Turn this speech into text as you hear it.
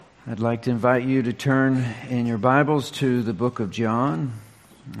I'd like to invite you to turn in your Bibles to the book of John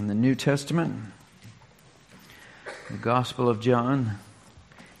in the New Testament, the Gospel of John,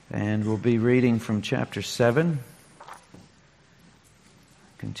 and we'll be reading from chapter 7,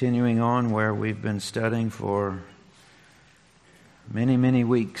 continuing on where we've been studying for many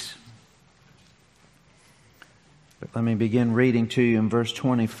weeks. But let me begin reading to you in verse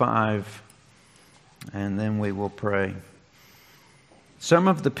 25, and then we will pray. Some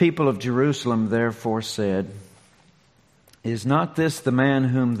of the people of Jerusalem therefore said, "Is not this the man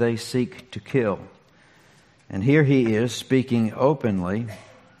whom they seek to kill? And here he is speaking openly,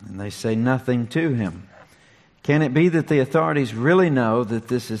 and they say nothing to him. Can it be that the authorities really know that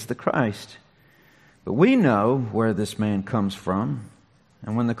this is the Christ? But we know where this man comes from,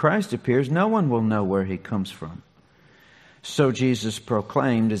 and when the Christ appears, no one will know where he comes from." So Jesus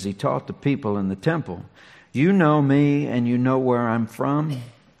proclaimed as he taught the people in the temple, "You know me, and you know where I'm from,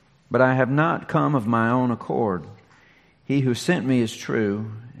 but I have not come of my own accord. He who sent me is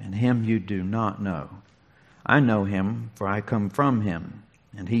true, and him you do not know. I know him, for I come from him,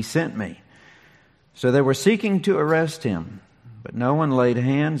 and he sent me." So they were seeking to arrest him, but no one laid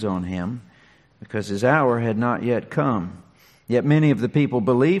hands on him, because his hour had not yet come. Yet many of the people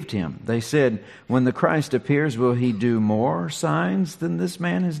believed him. They said, "When the Christ appears, will he do more signs than this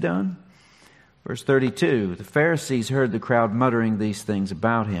man has done?" Verse 32, the Pharisees heard the crowd muttering these things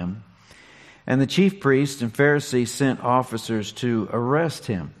about him, and the chief priests and Pharisees sent officers to arrest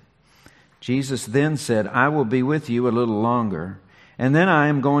him. Jesus then said, "I will be with you a little longer, and then I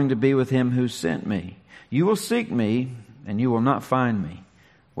am going to be with him who sent me. You will seek me, and you will not find me.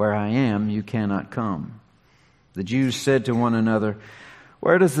 Where I am, you cannot come." The Jews said to one another,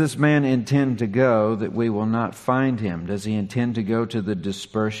 "Where does this man intend to go that we will not find him? Does he intend to go to the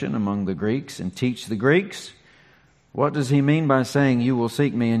dispersion among the Greeks and teach the Greeks? What does he mean by saying, 'You will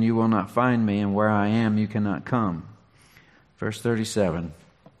seek me and you will not find me, and where I am you cannot come'?" Verse 37,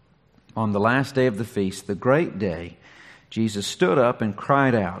 on the last day of the feast, the great day, Jesus stood up and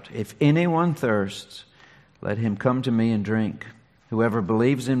cried out, "If anyone thirsts, let him come to me and drink. Whoever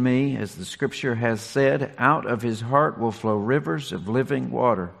believes in me, as the Scripture has said, out of his heart will flow rivers of living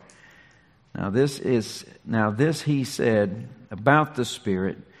water." Now this he said about the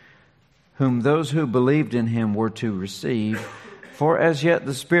Spirit, whom those who believed in him were to receive, for as yet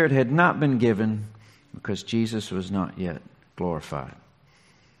the Spirit had not been given, because Jesus was not yet glorified.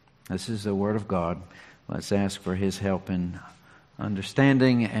 This is the Word of God. Let's ask for his help in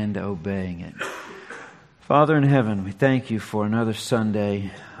understanding and obeying it. Father in heaven, we thank you for another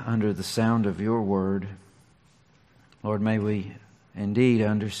Sunday under the sound of your word. Lord, may we indeed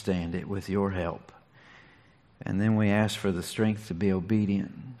understand it with your help. And then we ask for the strength to be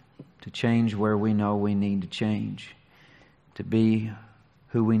obedient, to change where we know we need to change, to be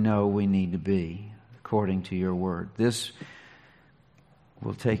who we know we need to be according to your word. This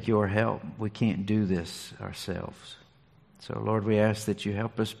will take your help. We can't do this ourselves. So, Lord, we ask that you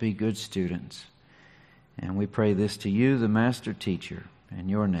help us be good students. And we pray this to you, the Master Teacher, in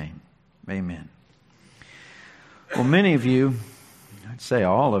your name. Amen. Well, many of you, I'd say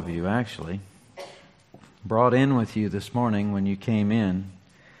all of you actually, brought in with you this morning when you came in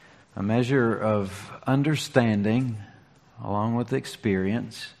a measure of understanding along with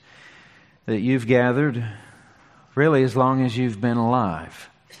experience that you've gathered really as long as you've been alive.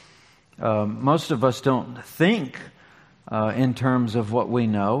 Most of us don't think in terms of what we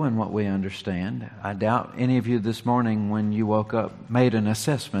know and what we understand. I doubt any of you this morning when you woke up made an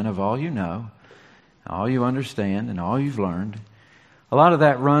assessment of all you know, all you understand, and all you've learned. A lot of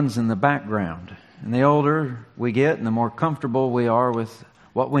that runs in the background. And the older we get and the more comfortable we are with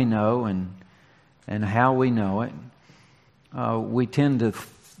what we know and how we know it, we tend to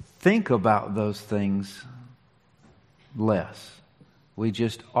think about those things less. We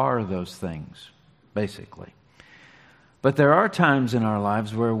just are those things, basically. But there are times in our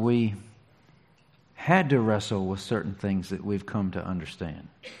lives where we had to wrestle with certain things that we've come to understand.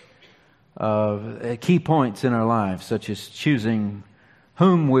 Key points in our lives, such as choosing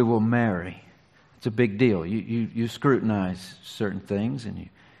whom we will marry. It's a big deal. You scrutinize certain things and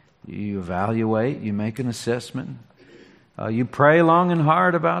you evaluate, you make an assessment. You pray long and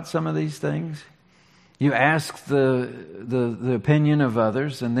hard about some of these things. You ask the opinion of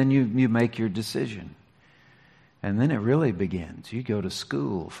others, and then you make your decision. And then it really begins. You go to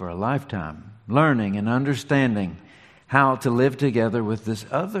school for a lifetime, learning and understanding how to live together with this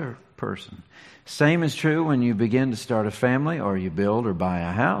other person. Same is true when you begin to start a family, or you build or buy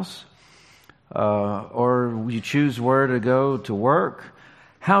a house, or you choose where to go to work.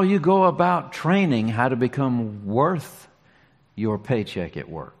 How you go about training how to become worth your paycheck at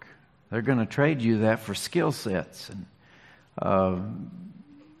work. They're going to trade you that for skill sets and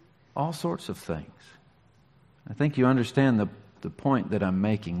all sorts of things. I think you understand the point that I'm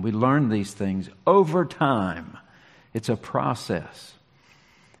making. We learn these things over time. It's a process.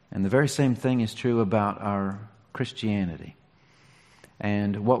 And the very same thing is true about our Christianity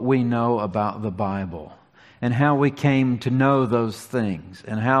and what we know about the Bible and how we came to know those things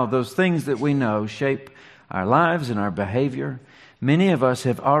and how those things that we know shape our lives and our behavior. Many of us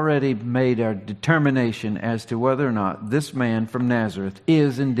have already made our determination as to whether or not this man from Nazareth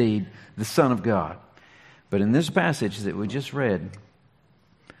is indeed the Son of God. But in this passage that we just read,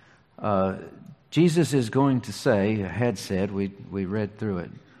 Jesus is going to say, had said, we read through it,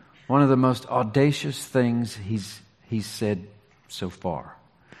 one of the most audacious things he's said so far.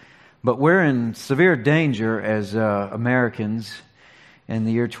 But we're in severe danger as Americans in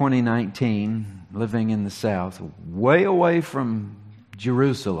the year 2019, living in the South, way away from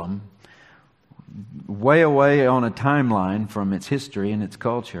Jerusalem, way away on a timeline from its history and its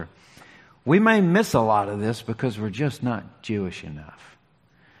culture. We may miss a lot of this because we're just not Jewish enough.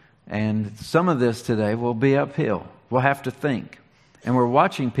 And some of this today will be uphill. We'll have to think. And we're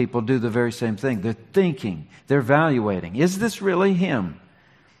watching people do the very same thing. They're thinking, they're evaluating. Is this really him?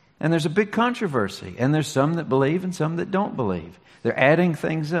 And there's a big controversy. And there's some that believe and some that don't believe. They're adding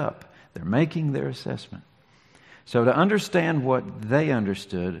things up. They're making their assessment. So to understand what they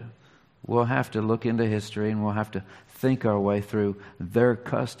understood, we'll have to look into history and we'll have to think our way through their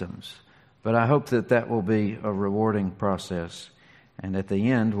customs. But I hope that will be a rewarding process. And at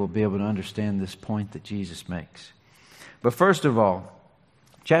the end, we'll be able to understand this point that Jesus makes. But first of all,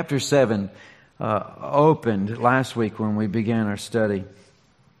 chapter 7 opened last week when we began our study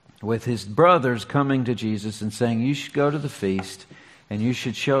with his brothers coming to Jesus and saying, you should go to the feast and you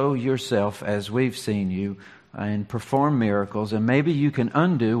should show yourself as we've seen you and perform miracles. And maybe you can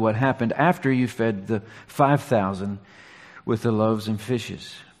undo what happened after you fed the 5,000 with the loaves and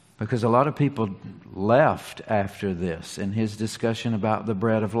fishes. Because a lot of people left after this in his discussion about the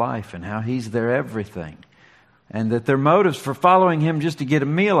bread of life and how he's their everything. And that their motives for following him just to get a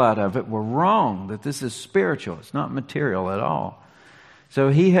meal out of it were wrong. That this is spiritual. It's not material at all. So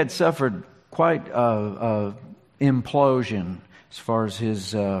he had suffered quite a implosion as far as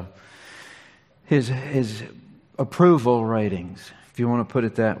his approval ratings, if you want to put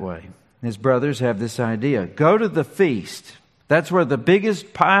it that way. His brothers have this idea. Go to the feast. That's where the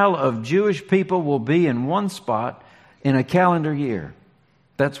biggest pile of Jewish people will be in one spot in a calendar year.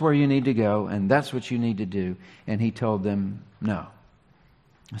 That's where you need to go, and that's what you need to do. And he told them, no,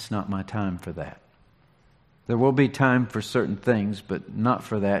 it's not my time for that. There will be time for certain things, but not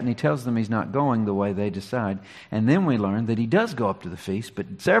for that. And he tells them he's not going the way they decide. And then we learn that he does go up to the feast,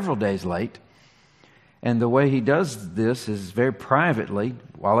 but several days late. And the way he does this is very privately.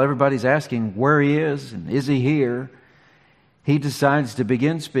 While everybody's asking where he is and is he here, he decides to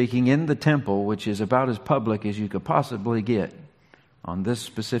begin speaking in the temple, which is about as public as you could possibly get on this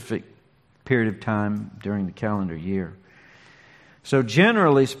specific period of time during the calendar year. So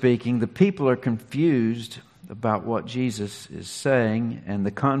generally speaking, the people are confused about what Jesus is saying and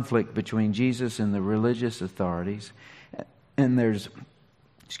the conflict between Jesus and the religious authorities. And there's,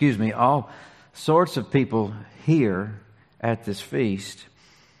 all sorts of people here at this feast.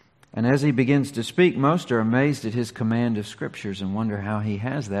 And as he begins to speak, most are amazed at his command of Scriptures and wonder how he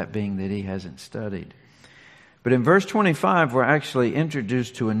has that, being that he hasn't studied. But in verse 25, we're actually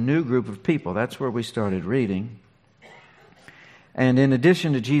introduced to a new group of people. That's where we started reading. And in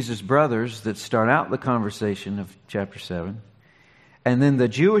addition to Jesus' brothers that start out the conversation of chapter 7, and then the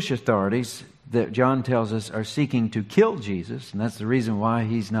Jewish authorities that John tells us are seeking to kill Jesus, and that's the reason why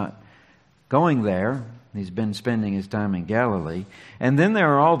he's not going there. He's been spending his time in Galilee. And then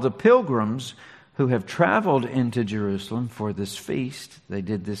there are all the pilgrims who have traveled into Jerusalem for this feast. They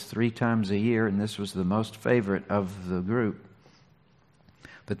did this 3 times a year, and this was the most favorite of the group.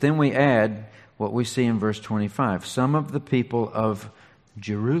 But then we add what we see in verse 25. Some of the people of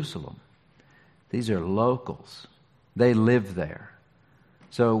Jerusalem. These are locals. They live there.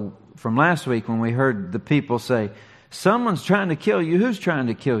 So from last week when we heard the people say, someone's trying to kill you. Who's trying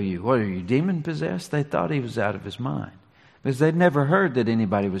to kill you? What, are you demon-possessed? They thought he was out of his mind because they'd never heard that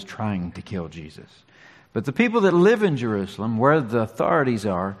anybody was trying to kill Jesus. But the people that live in Jerusalem, where the authorities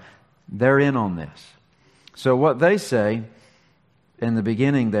are, they're in on this. So what they say in the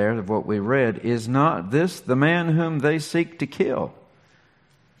beginning there of what we read, is not this the man whom they seek to kill?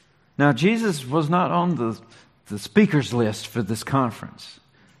 Now, Jesus was not on the speakers list for this conference.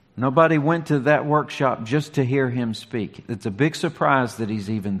 Nobody went to that workshop just to hear him speak. It's a big surprise that he's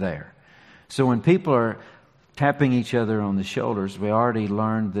even there. So when people are tapping each other on the shoulders. We already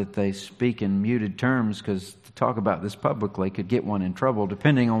learned that they speak in muted terms because to talk about this publicly could get one in trouble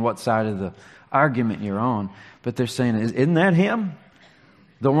depending on what side of the argument you're on. But they're saying, isn't that him?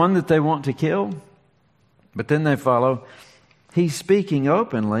 The one that they want to kill? But then they follow, he's speaking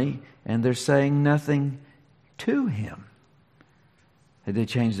openly and they're saying nothing to him. Had they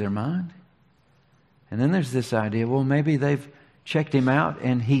changed their mind? And then there's this idea, well, maybe they've checked him out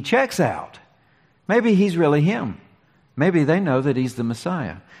and he checks out. Maybe he's really him. Maybe they know that he's the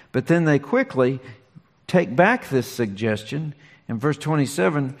Messiah. But then they quickly take back this suggestion in verse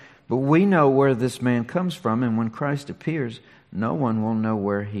 27, but we know where this man comes from, and when Christ appears, no one will know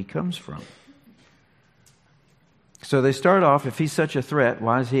where he comes from. So they start off, if he's such a threat,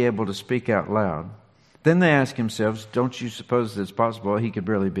 why is he able to speak out loud? Then they ask themselves, don't you suppose it's possible he could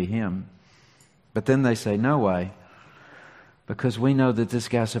really be him? But then they say, no way. Because we know that this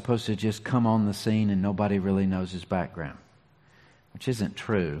guy's supposed to just come on the scene and nobody really knows his background. Which isn't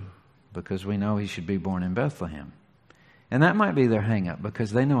true, because we know he should be born in Bethlehem. And that might be their hang-up,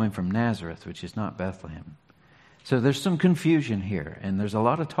 because they know him from Nazareth, which is not Bethlehem. So there's some confusion here, and there's a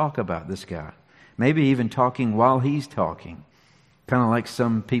lot of talk about this guy. Maybe even talking while he's talking. Kind of like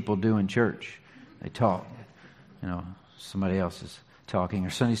some people do in church. They talk. Somebody else is talking, or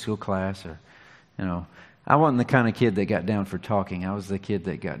Sunday school class, or, I wasn't the kind of kid that got down for talking. I was the kid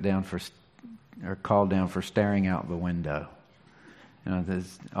that got down or called down for staring out the window.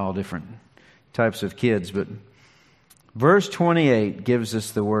 There's all different types of kids. But verse 28 gives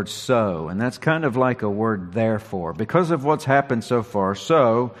us the word so, and that's kind of like a word therefore. Because of what's happened so far,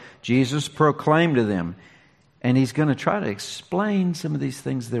 so Jesus proclaimed to them. And he's going to try to explain some of these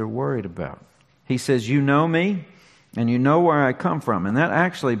things they're worried about. He says, you know me, and you know where I come from. And that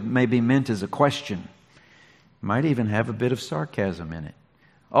actually may be meant as a question. Might even have a bit of sarcasm in it.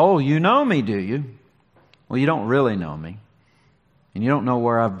 Oh, you know me, do you? Well, you don't really know me. And you don't know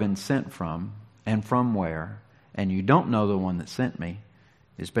where I've been sent from and from where. And you don't know the one that sent me,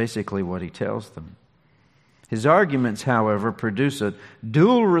 is basically what he tells them. His arguments, however, produce a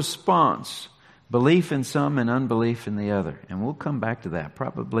dual response. Belief in some and unbelief in the other. And we'll come back to that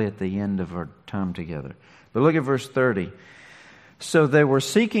probably at the end of our time together. But look at verse 30. So they were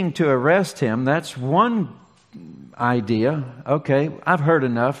seeking to arrest him. That's one idea. Okay, I've heard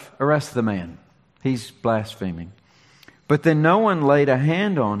enough. Arrest the man. He's blaspheming. But then no one laid a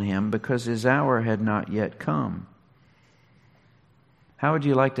hand on him because his hour had not yet come. How would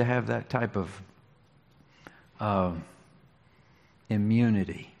you like to have that type of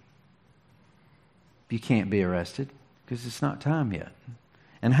immunity? You can't be arrested because it's not time yet.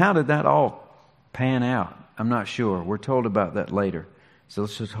 And how did that all pan out? I'm not sure. We're told about that later. So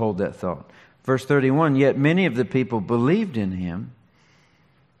let's just hold that thought. Verse 31, yet many of the people believed in him.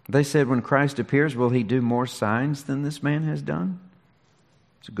 They said, when Christ appears, will he do more signs than this man has done?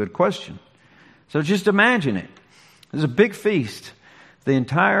 It's a good question. So just imagine it. There's a big feast. The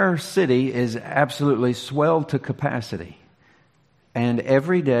entire city is absolutely swelled to capacity. And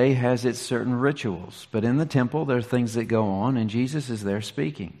every day has its certain rituals. But in the temple, there are things that go on, and Jesus is there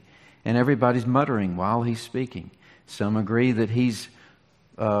speaking. And everybody's muttering while he's speaking. Some agree that he's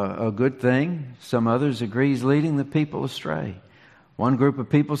a good thing. Some others agree he's leading the people astray. One group of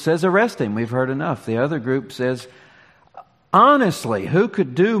people says, arrest him. We've heard enough. The other group says, honestly, who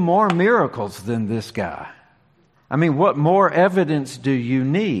could do more miracles than this guy? I mean, what more evidence do you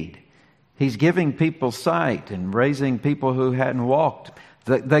need? He's giving people sight and raising people who hadn't walked.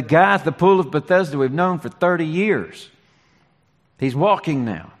 The guy at the pool of Bethesda we've known for 30 years. He's walking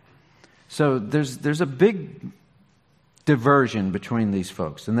now. So there's a big diversion between these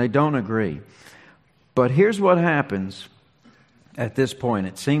folks, and they don't agree. But here's what happens at this point.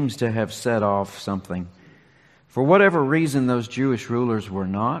 It seems to have set off something. For whatever reason those Jewish rulers were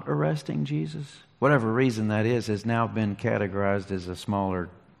not arresting Jesus, whatever reason that is, has now been categorized as a smaller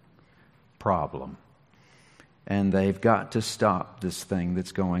problem. And they've got to stop this thing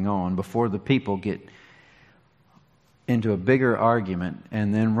that's going on before the people get into a bigger argument,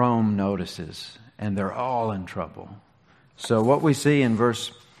 and then Rome notices, and they're all in trouble. So what we see in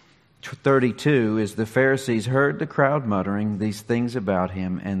verse 32 is the Pharisees heard the crowd muttering these things about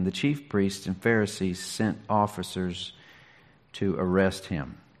him, and the chief priests and Pharisees sent officers to arrest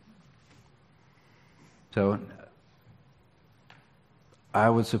him. So I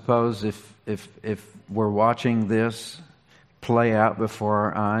would suppose if we're watching this play out before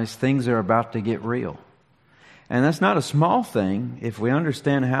our eyes, things are about to get real. And that's not a small thing if we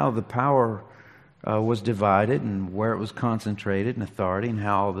understand how the power was divided and where it was concentrated and authority and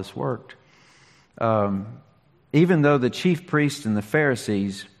how all this worked. Even though the chief priests and the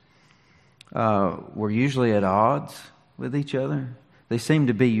Pharisees were usually at odds with each other. They seem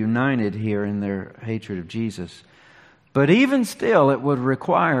to be united here in their hatred of Jesus. But even still, it would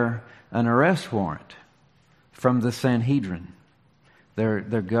require an arrest warrant from the Sanhedrin,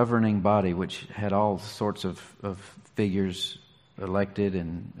 their governing body, which had all sorts of figures elected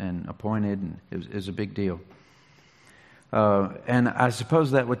and appointed, and it was a big deal. And I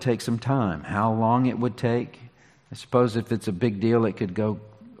suppose that would take some time. How long it would take? I suppose if it's a big deal, it could go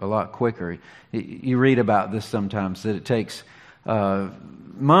a lot quicker. You read about this sometimes, that it takes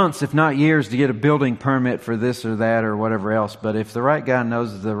months, if not years, to get a building permit for this or that or whatever else. But if the right guy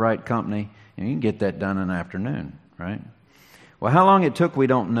knows the right company, you can get that done in an afternoon, right? Well, how long it took, we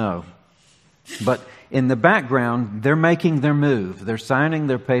don't know. But in the background, they're making their move. They're signing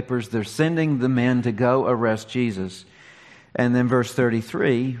their papers. They're sending the men to go arrest Jesus. And then verse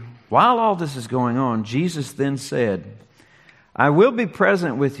 33, while all this is going on, Jesus then said, I will be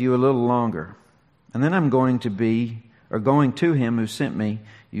present with you a little longer, and then I'm going to him who sent me.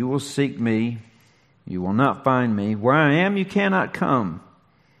 You will seek me. You will not find me. Where I am, you cannot come.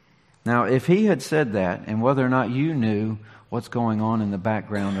 Now, if he had said that, and whether or not you knew what's going on in the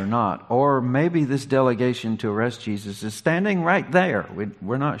background or not, or maybe this delegation to arrest Jesus is standing right there,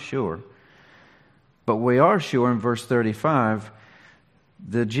 we're not sure. But we are sure in verse 35,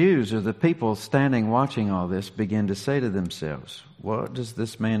 the Jews or the people standing watching all this begin to say to themselves, what does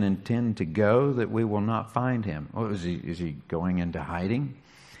this man intend to go that we will not find him? Oh, is he going into hiding?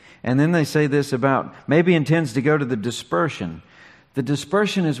 And then they say this about maybe intends to go to the dispersion. The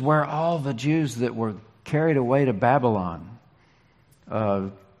dispersion is where all the Jews that were carried away to Babylon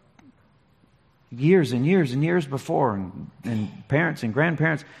years and years and years before, and parents and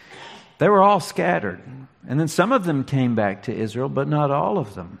grandparents, they were all scattered. And then some of them came back to Israel, but not all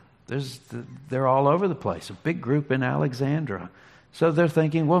of them. They're all over the place. A big group in Alexandria. So they're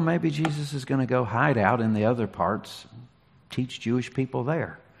thinking, well, maybe Jesus is going to go hide out in the other parts, teach Jewish people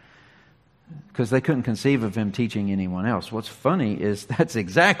there. Because they couldn't conceive of him teaching anyone else. What's funny is that's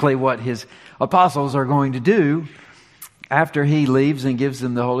exactly what his apostles are going to do after he leaves and gives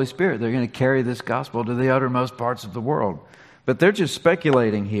them the Holy Spirit. They're going to carry this gospel to the uttermost parts of the world. But they're just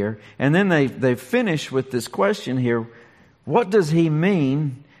speculating here. And then they finish with this question here. What does he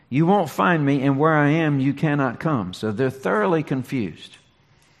mean? You won't find me, and where I am, you cannot come. So they're thoroughly confused.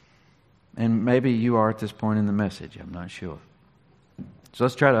 And maybe you are at this point in the message. I'm not sure. So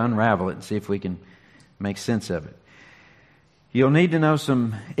let's try to unravel it and see if we can make sense of it. You'll need to know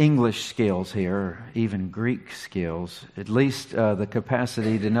some English skills here, or even Greek skills, at least the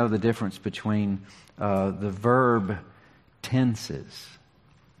capacity to know the difference between the verb tenses,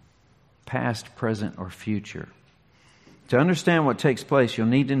 past, present, or future. To understand what takes place, you'll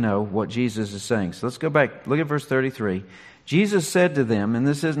need to know what Jesus is saying. So let's go back, look at verse 33. Jesus said to them, and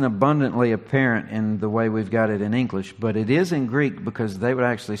this isn't abundantly apparent in the way we've got it in English, but it is in Greek because they would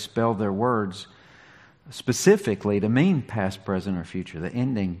actually spell their words specifically to mean past, present, or future. The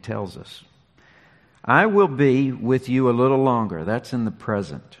ending tells us. I will be with you a little longer. That's in the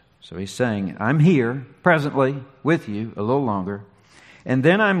present. So he's saying, I'm here presently with you a little longer, and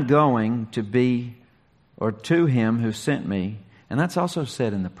then I'm going to be, or to him who sent me. And that's also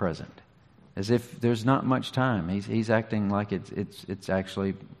said in the present, as if there's not much time. He's acting like it's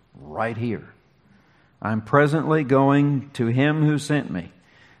actually right here. I'm presently going to him who sent me.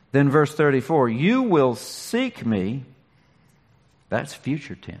 Then verse 34, you will seek me. That's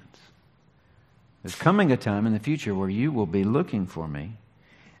future tense. There's coming a time in the future where you will be looking for me,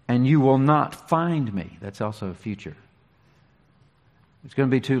 and you will not find me. That's also future. It's going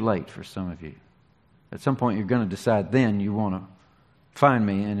to be too late for some of you. At some point you're going to decide then you want to find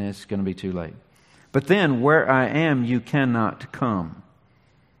me, and it's going to be too late. But then where I am, you cannot come.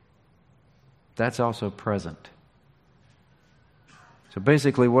 That's also present. So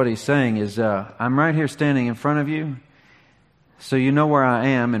basically what he's saying is, I'm right here standing in front of you, so you know where I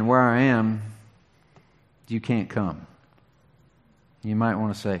am, and where I am, you can't come. You might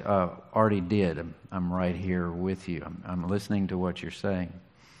want to say, already did. I'm right here with you. I'm listening to what you're saying.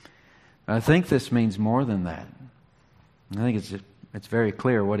 I think this means more than that. I think it's very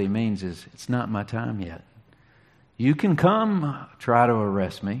clear what he means is, it's not my time yet. You can come try to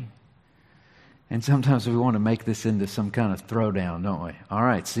arrest me. And sometimes we want to make this into some kind of throwdown, don't we? All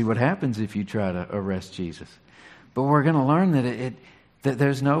right, see what happens if you try to arrest Jesus. But we're going to learn that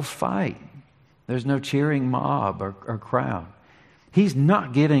there's no fight. There's no cheering mob or crowd. He's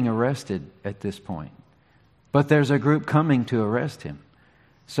not getting arrested at this point. But there's a group coming to arrest him.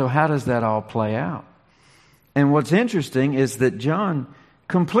 So how does that all play out? And what's interesting is that John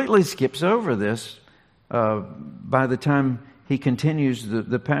completely skips over this by the time he continues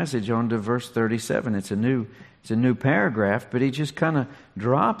the passage on to verse 37. It's a new paragraph, but he just kind of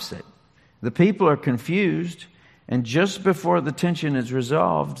drops it. The people are confused, and just before the tension is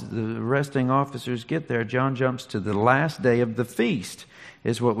resolved, the arresting officers get there. John jumps to the last day of the feast,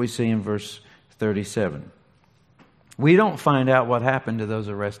 is what we see in verse 37. We don't find out what happened to those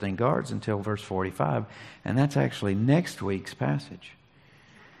arresting guards until verse 45, and that's actually next week's passage.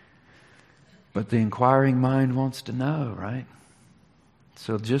 But the inquiring mind wants to know, right?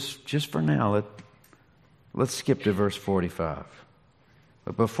 So just for now, let's skip to verse 45.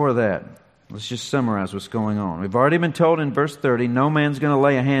 But before that, let's just summarize what's going on. We've already been told in verse 30, no man's going to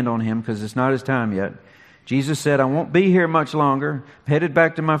lay a hand on him because it's not his time yet. Jesus said, I won't be here much longer. I'm headed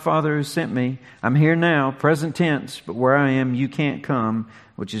back to my Father who sent me. I'm here now, present tense, but where I am, you can't come,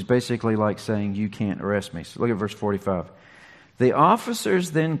 which is basically like saying you can't arrest me. So look at verse 45. The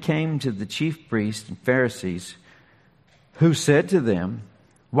officers then came to the chief priests and Pharisees, who said to them,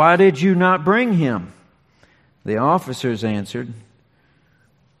 why did you not bring him? The officers answered,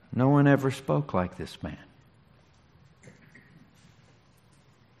 no one ever spoke like this man.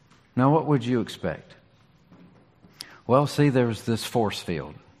 Now, what would you expect? Well, see, there was this force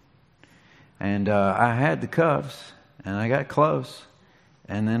field. And I had the cuffs, and I got close.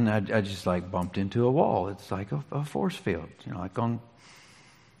 And then I just bumped into a wall. It's like a force field, like on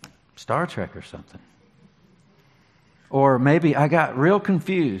Star Trek or something. Or maybe I got real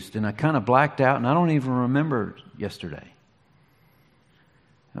confused, and I kind of blacked out, and I don't even remember yesterday.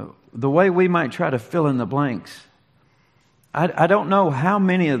 The way we might try to fill in the blanks, I don't know how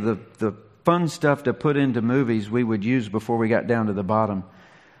many of the fun stuff to put into movies we would use before we got down to the bottom.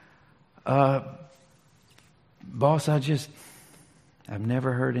 Boss, I've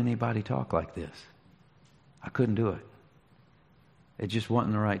never heard anybody talk like this. I couldn't do it. It just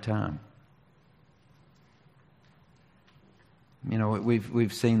wasn't the right time.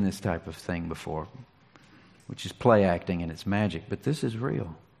 We've seen this type of thing before, which is play acting and it's magic, but this is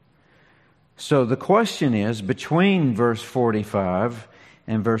real. So the question is, between verse 45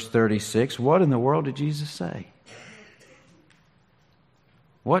 and verse 36, what in the world did Jesus say?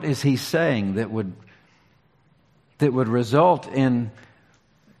 What is he saying that would result in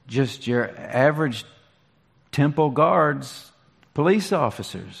just your average temple guards, police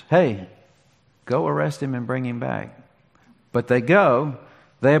officers? Hey, go arrest him and bring him back. But they go,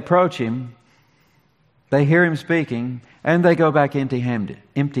 they approach him, they hear him speaking, and they go back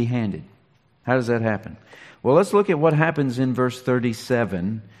empty-handed. How does that happen? Well, let's look at what happens in verse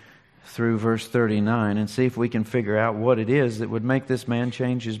 37 through verse 39 and see if we can figure out what it is that would make this man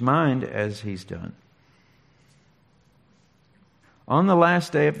change his mind as he's done. On the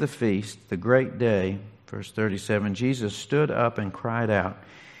last day of the feast, the great day, verse 37, Jesus stood up and cried out,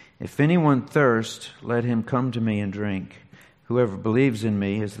 if anyone thirst, let him come to me and drink. Whoever believes in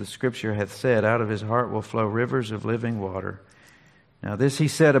me, as the Scripture hath said, out of his heart will flow rivers of living water. Now this he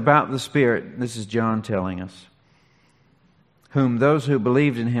said about the Spirit, this is John telling us, whom those who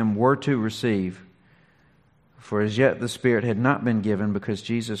believed in him were to receive. For as yet the Spirit had not been given because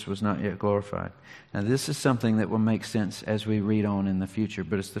Jesus was not yet glorified. Now this is something that will make sense as we read on in the future,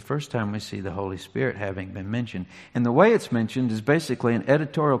 but it's the first time we see the Holy Spirit having been mentioned. And the way it's mentioned is basically an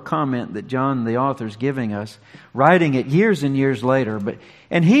editorial comment that John, the author, is giving us, writing it years and years later.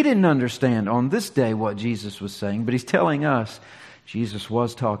 And he didn't understand on this day what Jesus was saying, but he's telling us Jesus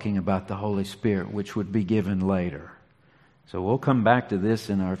was talking about the Holy Spirit, which would be given later. So we'll come back to this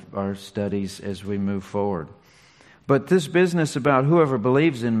in our studies as we move forward. But this business about whoever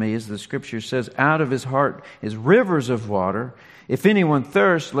believes in me, as the Scripture says, out of his heart is rivers of water. If anyone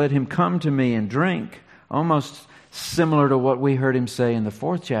thirsts, let him come to me and drink. Almost similar to what we heard him say in the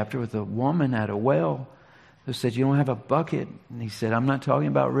 4th chapter with the woman at a well who said, you don't have a bucket. And he said, I'm not talking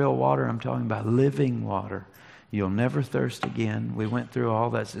about real water. I'm talking about living water. You'll never thirst again. We went through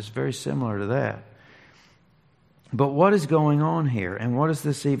all that. It's very similar to that. But what is going on here? And what does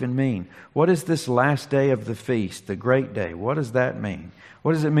this even mean? What is this last day of the feast, the great day? What does that mean?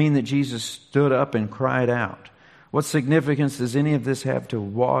 What does it mean that Jesus stood up and cried out? What significance does any of this have to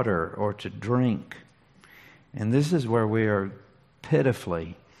water or to drink? And this is where we are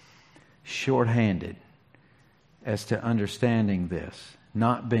pitifully short-handed as to understanding this,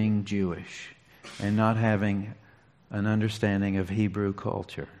 not being Jewish and not having an understanding of Hebrew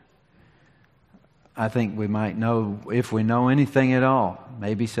culture. I think we might know, if we know anything at all,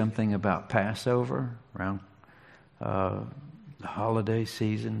 maybe something about Passover around the holiday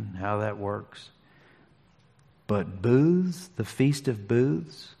season, how that works. But booths, the Feast of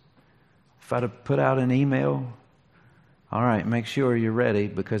Booths, if I'd have put out an email, all right, make sure you're ready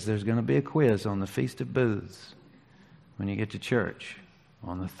because there's going to be a quiz on the Feast of Booths. when you get to church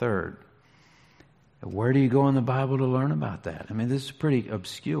on the 3rd. Where do you go in the Bible to learn about that? I mean, this is pretty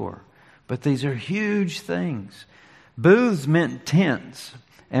obscure. But these are huge things. Booths meant tents.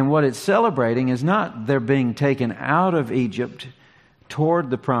 And what it's celebrating is not their being taken out of Egypt toward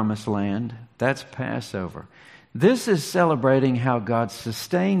the promised land. That's Passover. This is celebrating how God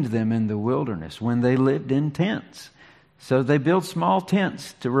sustained them in the wilderness when they lived in tents. So they built small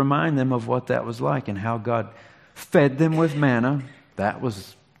tents to remind them of what that was like and how God fed them with manna. That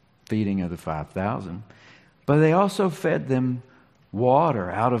was feeding of the 5,000. But they also fed them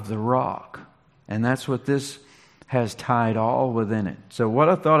water out of the rock. And that's what this has tied all within it. So what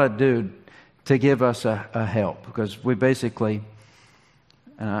I thought I'd do to give us a help, because we basically,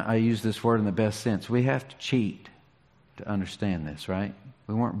 and I use this word in the best sense, we have to cheat to understand this, right?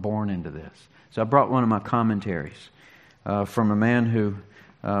 We weren't born into this. So I brought one of my commentaries from a man who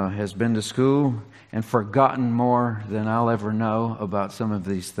has been to school and forgotten more than I'll ever know about some of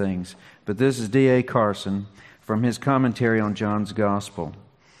these things. But this is D.A. Carson from his commentary on John's Gospel.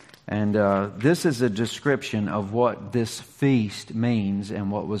 And this is a description of what this feast means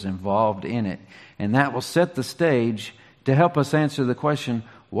and what was involved in it. And that will set the stage to help us answer the question,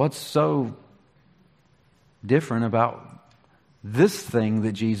 what's so different about this thing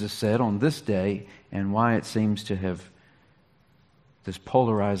that Jesus said on this day and why it seems to have this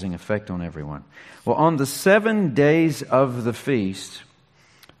polarizing effect on everyone? Well, on the 7 days of the feast,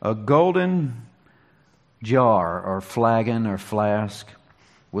 a golden jar or flagon or flask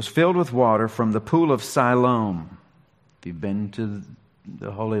was filled with water from the pool of Siloam. If you've been to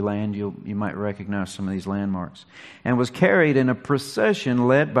the Holy Land, you might recognize some of these landmarks. And was carried in a procession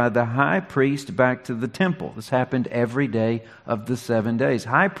led by the high priest back to the temple. This happened every day of the 7 days.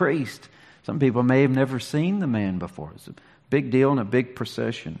 High priest. Some people may have never seen the man before. It's a big deal and a big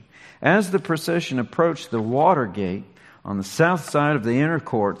procession. As the procession approached the water gate on the south side of the inner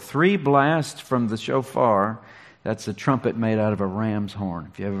court, 3 blasts from the shofar. That's a trumpet made out of a ram's horn.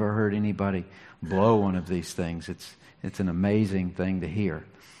 If you ever heard anybody blow one of these things, it's an amazing thing to hear.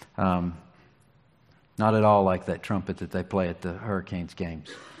 Not at all like that trumpet that they play at the Hurricanes games.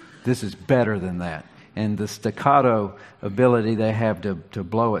 This is better than that. And the staccato ability they have to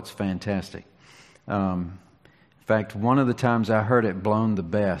blow it's fantastic. In fact, one of the times I heard it blown the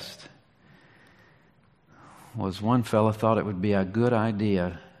best was one fella thought it would be a good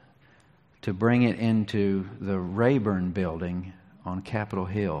idea to bring it into the Rayburn building on Capitol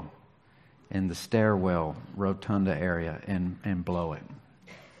Hill in the stairwell rotunda area and blow it.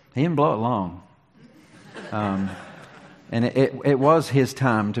 He didn't blow it long. And it was his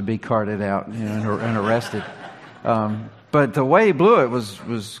time to be carted out and arrested. But the way he blew it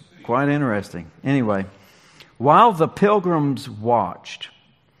was quite interesting. Anyway, while the pilgrims watched,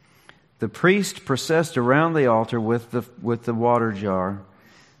 the priest processed around the altar with the water jar.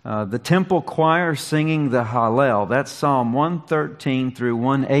 The temple choir singing the Hallel. That's Psalm 113 through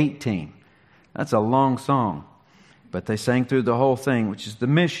 118. That's a long song. But they sang through the whole thing, which is the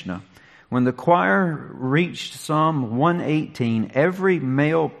Mishnah. When the choir reached Psalm 118, every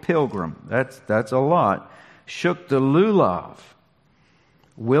male pilgrim, that's a lot, shook the lulav,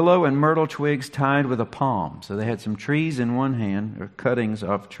 willow and myrtle twigs tied with a palm. So they had some trees in one hand, or cuttings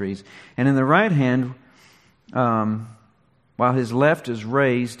of trees. And in the right hand, while his left is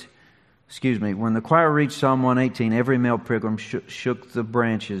raised, when the choir reached Psalm 118, every male pilgrim shook the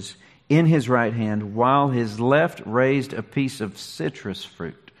branches in his right hand, while his left raised a piece of citrus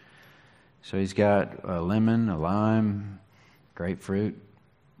fruit. So he's got a lemon, a lime, grapefruit,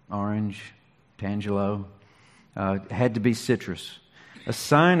 orange, tangelo. Had to be citrus. A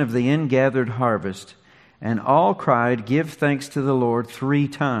sign of the ingathered harvest. And all cried, "Give thanks to the Lord," 3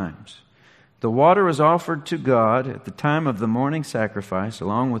 times. The water was offered to God at the time of the morning sacrifice,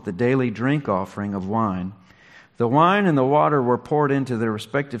 along with the daily drink offering of wine. The wine and the water were poured into their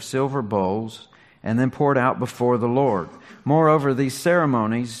respective silver bowls and then poured out before the Lord. Moreover, these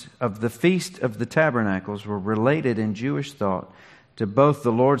ceremonies of the Feast of the Tabernacles were related in Jewish thought to both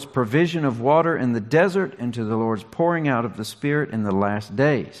the Lord's provision of water in the desert and to the Lord's pouring out of the Spirit in the last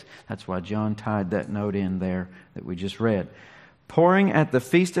days. That's why John tied that note in there that we just read. Pouring at the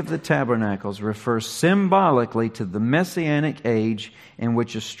Feast of the Tabernacles refers symbolically to the Messianic age in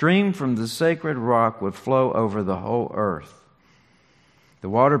which a stream from the sacred rock would flow over the whole earth. The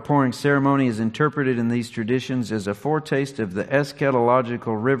water pouring ceremony is interpreted in these traditions as a foretaste of the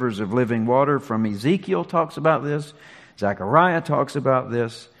eschatological rivers of living water. From Ezekiel talks about this. Zechariah talks about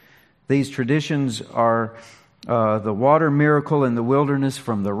this. These traditions are the water miracle in the wilderness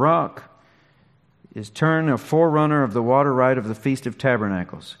from the rock is turned a forerunner of the water rite of the Feast of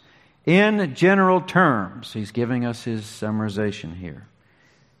Tabernacles. In general terms, he's giving us his summarization here.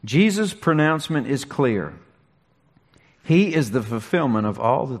 Jesus' pronouncement is clear. He is the fulfillment of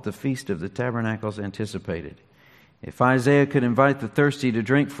all that the Feast of the Tabernacles anticipated. If Isaiah could invite the thirsty to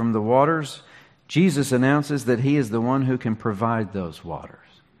drink from the waters, Jesus announces that he is the one who can provide those waters.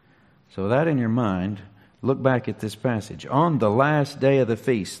 So with that in your mind, look back at this passage. On the last day of the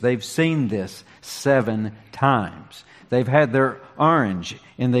feast, they've seen this 7 times. They've had their orange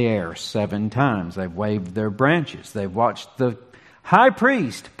in the air 7 times. They've waved their branches. They've watched the high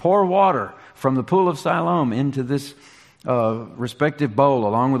priest pour water from the pool of Siloam into this respective bowl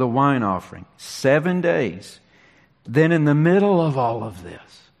along with a wine offering. 7 days. Then in the middle of all of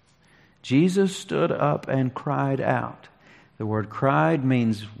this, Jesus stood up and cried out. The word cried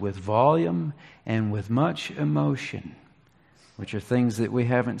means with volume and with much emotion, which are things that we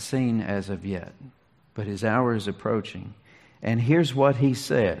haven't seen as of yet. But his hour is approaching. And here's what he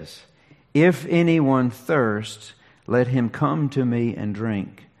says. If anyone thirsts, let him come to me and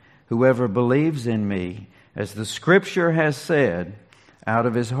drink. Whoever believes in me, as the Scripture has said, out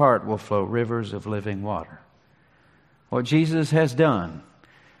of his heart will flow rivers of living water. What Jesus has done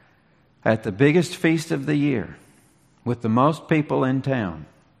at the biggest feast of the year, with the most people in town,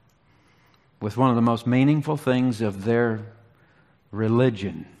 with one of the most meaningful things of their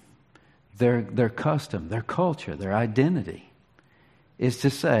religion, their custom, their culture, their identity, is to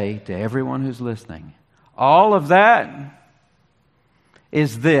say to everyone who's listening, all of that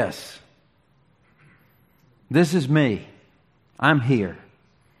is this. This is me. I'm here.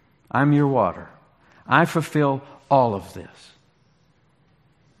 I'm your water. I fulfill all of this.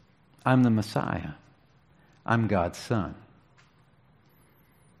 I'm the Messiah. I'm God's Son.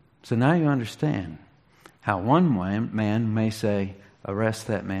 So now you understand how one man may say, arrest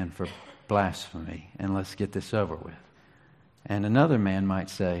that man for blasphemy and let's get this over with. And another man might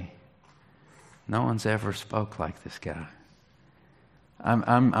say, no one's ever spoke like this guy.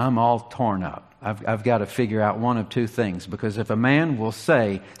 I'm all torn up. I've got to figure out one of two things, because if a man will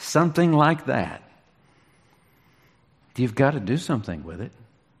say something like that, you've got to do something with it.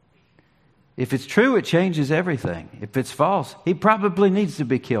 If it's true, it changes everything. If it's false, he probably needs to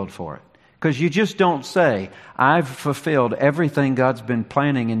be killed for it. Because you just don't say, I've fulfilled everything God's been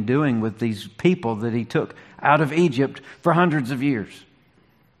planning and doing with these people that he took out of Egypt for hundreds of years.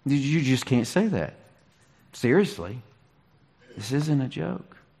 You just can't say that. Seriously. This isn't a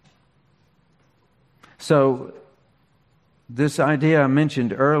joke. So, this idea I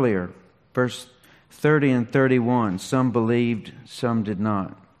mentioned earlier, verse 30 and 31, some believed, some did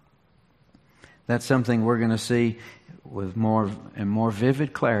not. That's something we're going to see with more and more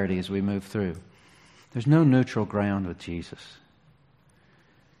vivid clarity as we move through. There's no neutral ground with Jesus.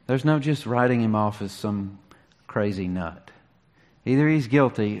 There's no just writing him off as some crazy nut. Either he's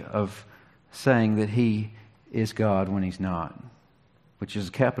guilty of saying that he is God when he's not, which is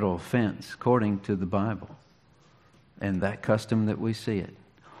a capital offense according to the Bible and that custom that we see it,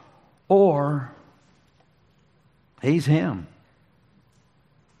 or he's him.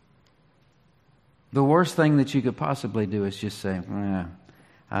 The worst thing that you could possibly do is just say,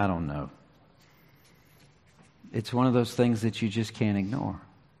 I don't know. It's one of those things that you just can't ignore.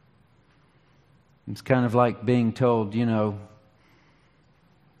 It's kind of like being told, we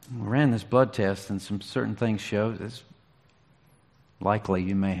ran this blood test and some certain things show it's likely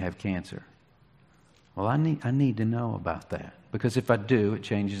you may have cancer. Well, I need to know about that, because if I do, it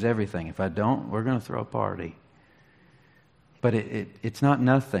changes everything. If I don't, we're going to throw a party. But it's not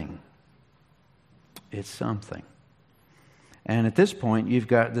nothing. It's something. And at this point, you've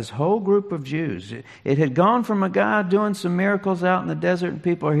got this whole group of Jews. It had gone from a guy doing some miracles out in the desert and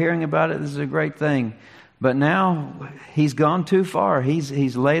people are hearing about it. This is a great thing. But now he's gone too far.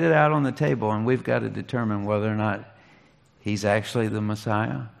 He's laid it out on the table, and we've got to determine whether or not he's actually the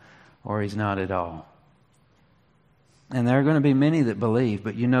Messiah or he's not at all. And there are going to be many that believe,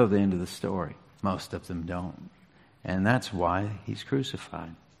 but you know the end of the story. Most of them don't. And that's why he's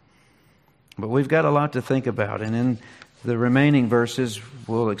crucified. But we've got a lot to think about. And in the remaining verses,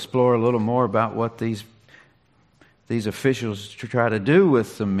 we'll explore a little more about what these officials try to do with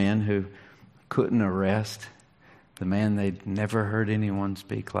some men who couldn't arrest the man they'd never heard anyone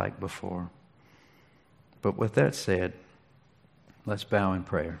speak like before. But with that said, let's bow in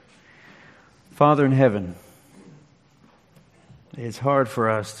prayer. Father in heaven, it's hard for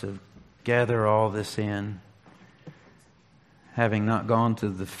us to gather all this in, having not gone to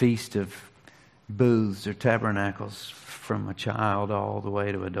the feast of booths or tabernacles from a child all the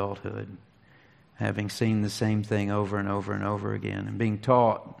way to adulthood, having seen the same thing over and over and over again, and being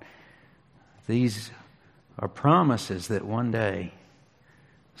taught these are promises that one day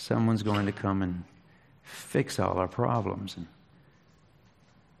someone's going to come and fix all our problems and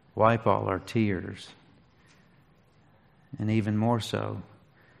wipe all our tears. And even more so,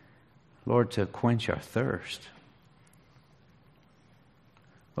 Lord, to quench our thirst.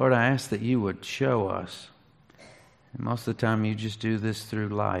 Lord, I ask that you would show us. And most of the time you just do this through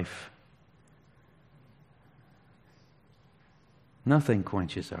life. Nothing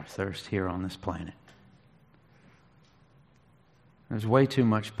quenches our thirst here on this planet. There's way too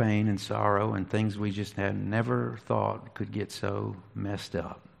much pain and sorrow and things we just had never thought could get so messed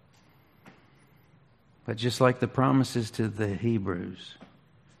up. But just like the promises to the Hebrews,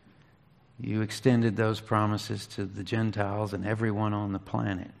 you extended those promises to the Gentiles and everyone on the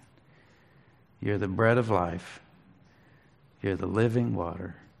planet. You're the bread of life. You're the living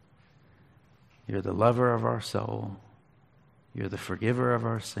water. You're the lover of our soul. You're the forgiver of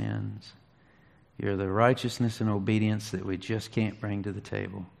our sins. You're the righteousness and obedience that we just can't bring to the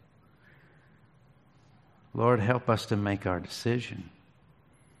table. Lord, help us to make our decision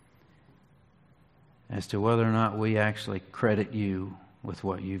as to whether or not we actually credit you with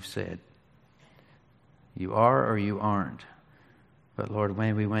what you've said. You are or you aren't. But Lord,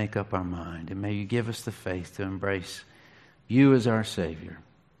 may we make up our mind, and may you give us the faith to embrace you as our Savior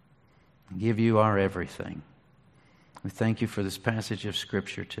and give you our everything. We thank you for this passage of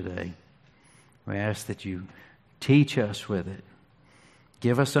Scripture today. We ask that you teach us with it.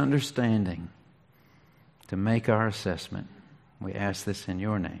 Give us understanding to make our assessment. We ask this in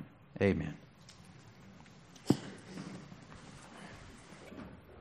your name. Amen.